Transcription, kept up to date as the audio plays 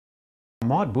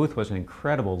Maude Booth was an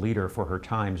incredible leader for her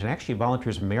times, and actually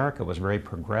Volunteers of America was very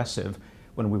progressive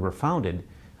when we were founded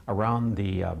around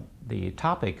the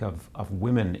topic of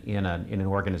women in an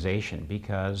organization,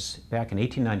 because back in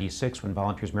 1896 when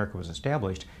Volunteers of America was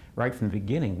established, right from the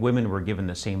beginning, women were given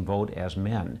the same vote as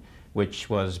men, which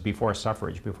was before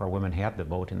suffrage, before women had the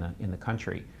vote in the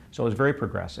country. So it was very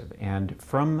progressive. And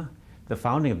from the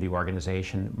founding of the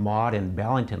organization, Maude and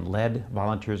Ballington led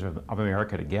Volunteers of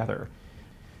America together.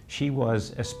 She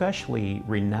was especially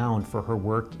renowned for her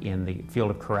work in the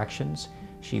field of corrections.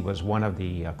 She was one of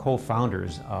the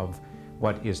co-founders of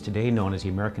what is today known as the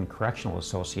American Correctional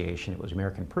Association. It was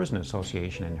American Prison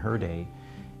Association in her day.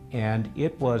 And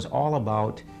it was all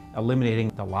about eliminating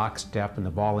the lockstep and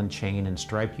the ball and chain and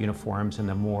striped uniforms and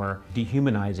the more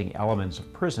dehumanizing elements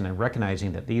of prison, and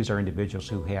recognizing that these are individuals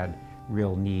who had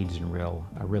real needs and real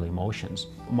emotions.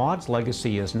 Maude's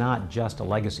legacy is not just a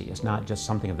legacy. It's not just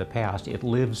something of the past. It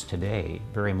lives today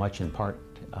very much in part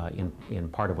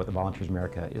of what the Volunteers of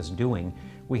America is doing.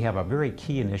 We have a very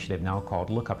key initiative now called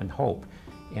Look Up and Hope,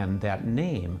 and that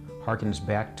name harkens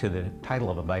back to the title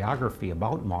of a biography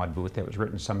about Maude Booth that was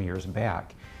written some years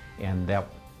back, and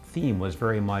that theme was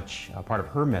very much a part of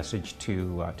her message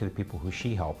to the people who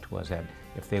she helped, was that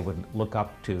if they would look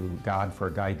up to God for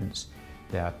guidance,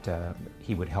 that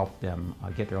He would help them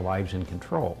get their lives in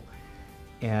control.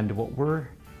 And what we're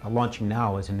launching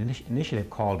now is an initiative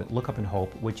called Look Up and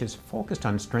Hope, which is focused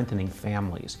on strengthening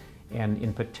families. And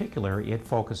in particular, it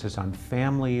focuses on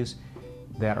families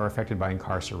that are affected by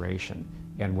incarceration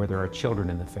and where there are children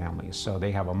in the families. So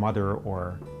they have a mother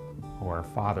or a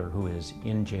father who is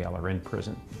in jail or in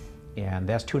prison. And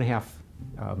that's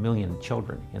 2.5 million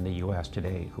children in the U.S.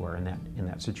 today who are in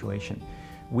that situation.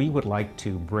 We would like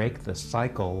to break the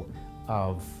cycle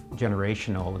of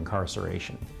generational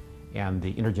incarceration and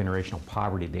the intergenerational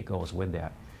poverty that goes with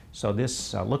that. So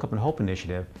this Look Up and Hope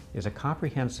initiative is a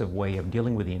comprehensive way of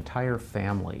dealing with the entire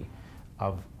family,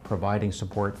 of providing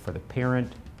support for the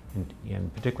parent, in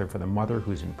particular for the mother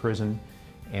who's in prison,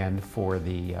 and for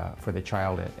the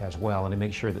child as well, and to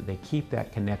make sure that they keep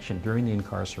that connection during the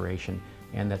incarceration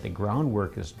and that the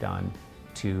groundwork is done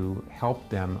to help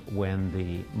them when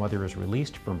the mother is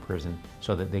released from prison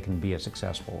so that they can be a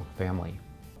successful family.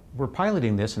 We're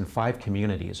piloting this in 5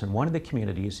 communities, and one of the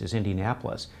communities is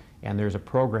Indianapolis, and there's a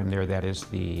program there that is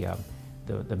the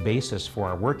basis for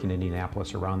our work in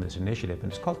Indianapolis around this initiative,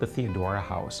 and it's called the Theodora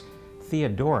House.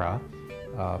 Theodora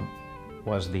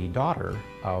was the daughter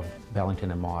of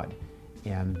Ballington and Maude,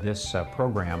 and this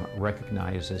program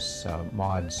recognizes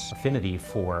Maude's affinity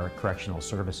for correctional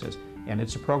services. And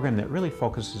it's a program that really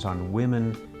focuses on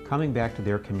women coming back to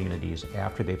their communities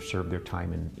after they've served their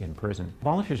time in prison.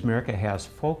 Volunteers of America has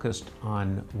focused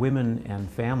on women and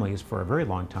families for a very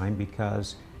long time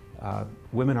because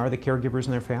women are the caregivers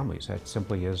in their families. That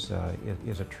simply is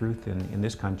a truth in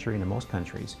this country and in most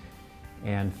countries.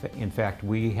 And in fact,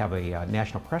 we have a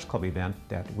National Press Club event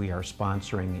that we are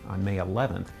sponsoring on May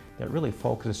 11th that really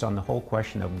focuses on the whole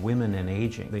question of women and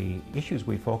aging. The issues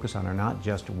we focus on are not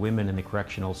just women in the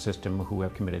correctional system who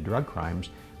have committed drug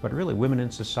crimes, but really women in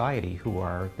society who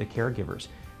are the caregivers.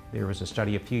 There was a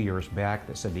study a few years back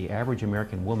that said the average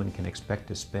American woman can expect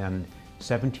to spend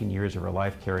 17 years of her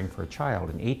life caring for a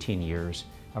child and 18 years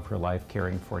of her life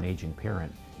caring for an aging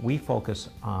parent. We focus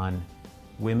on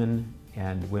women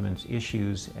and women's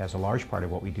issues as a large part of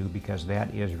what we do, because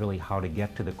that is really how to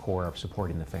get to the core of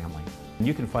supporting the family. And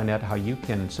you can find out how you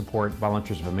can support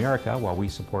Volunteers of America while we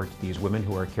support these women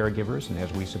who are caregivers and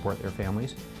as we support their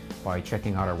families by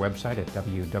checking out our website at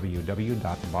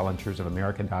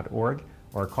www.volunteersofamerica.org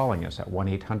or calling us at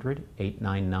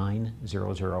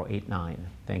 1-800-899-0089.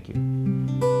 Thank you.